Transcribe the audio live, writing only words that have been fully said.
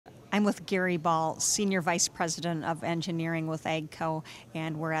I'm with Garry Ball, Senior Vice President of Engineering with AGCO,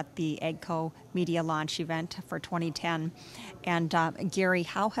 and we're at the AGCO Media Launch event for 2010. And Garry,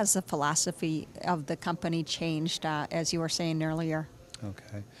 how has the philosophy of the company changed, as you were saying earlier?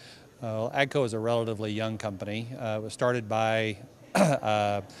 Okay. AGCO is a relatively young company. It was started by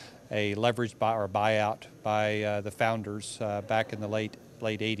a leveraged buyout by the founders back in the late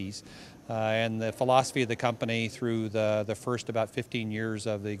 80s. And the philosophy of the company through the first about 15 years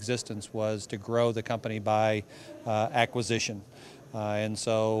of the existence was to grow the company by acquisition. And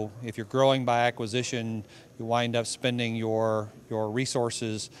so if you're growing by acquisition, you wind up spending your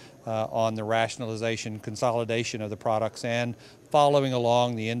resources on the rationalization, consolidation of the products, and following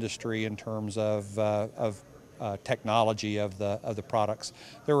along the industry in terms of technology of the products.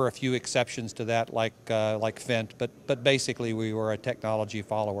 There were a few exceptions to that, like Fendt, but basically we were a technology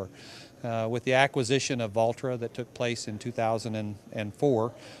follower. With the acquisition of Valtra that took place in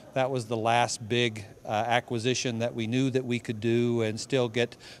 2004, that was the last big acquisition that we knew that we could do and still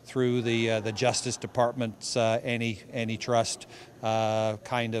get through the Justice Department's antitrust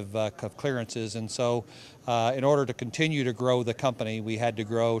kind of clearances. And so in order to continue to grow the company, we had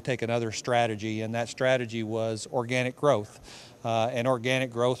to take another strategy, and that strategy was organic growth. And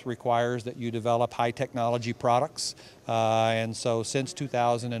organic growth requires that you develop high technology products. And so since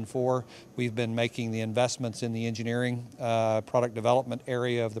 2004, we've been making the investments in the engineering product development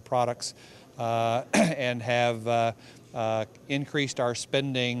area of the products and have increased our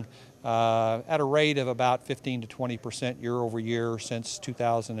spending at a rate of about 15 to 20% year over year since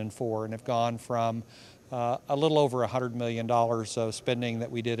 2004, and have gone from a little over $100 million of spending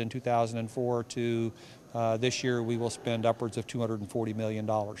that we did in 2004 to this year we will spend upwards of $240 million.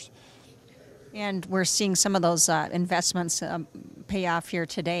 And we're seeing some of those investments pay off here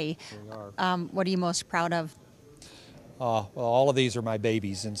today. We are. What are you most proud of? Well, all of these are my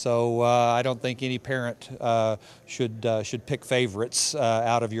babies, and so I don't think any parent should pick favorites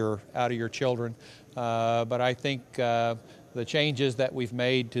out of your children. But I think the changes that we've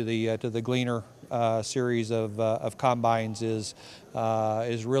made to the Gleaner series of combines is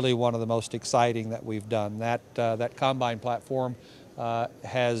really one of the most exciting that we've done. That combine platform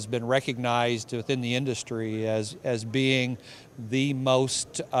has been recognized within the industry as being the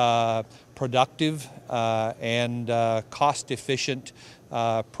most productive and cost-efficient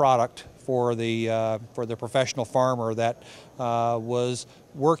product for the professional farmer that was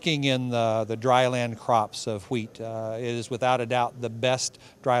working in the dryland crops of wheat. It is without a doubt the best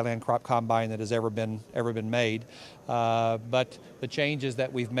dryland crop combine that has ever been made. But the changes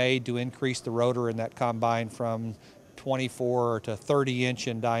that we've made to increase the rotor in that combine from 24 to 30 inch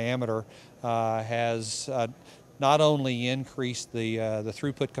in diameter has not only increased the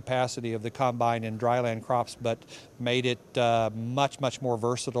throughput capacity of the combine in dryland crops, but made it much more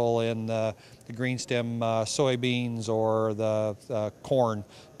versatile in the green stem soybeans or the corn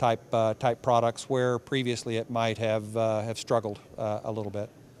type products, where previously it might have struggled a little bit.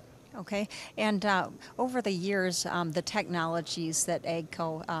 Okay, and over the years, the technologies that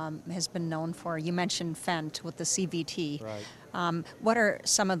AGCO has been known for, you mentioned Fendt with the CVT. Right. What are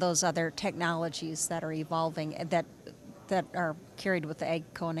some of those other technologies that are evolving that are carried with the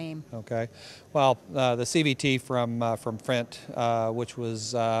AGCO name? Okay, well, the CVT from Fendt, which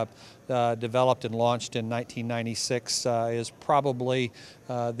was developed and launched in 1996, is probably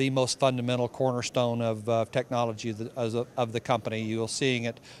the most fundamental cornerstone of technology of the company. You're seeing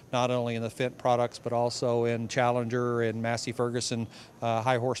it not only in the Fendt products, but also in Challenger and Massey Ferguson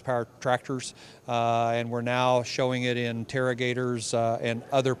high horsepower tractors, and we're now showing it in Terragators and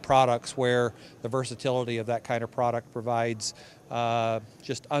other products where the versatility of that kind of product provides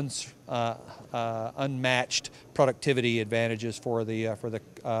just unmatched productivity advantages for the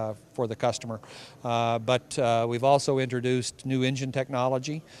customer. But we've also introduced new engine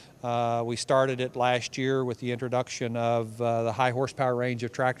technology. We started it last year with the introduction of the high horsepower range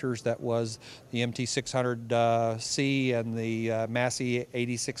of tractors that was the MT600C and the Massey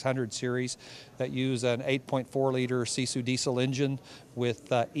 8600 series that use an 8.4 liter Sisu diesel engine with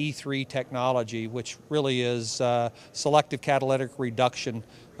E3 technology, which really is selective catalytic reduction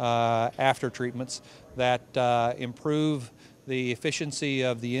after treatments that improve the efficiency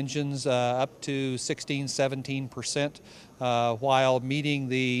of the engines up to 16–17% while meeting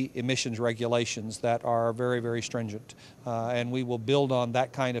the emissions regulations that are very stringent. And we will build on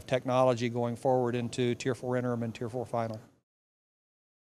that kind of technology going forward into Tier 4 interim and Tier 4 final.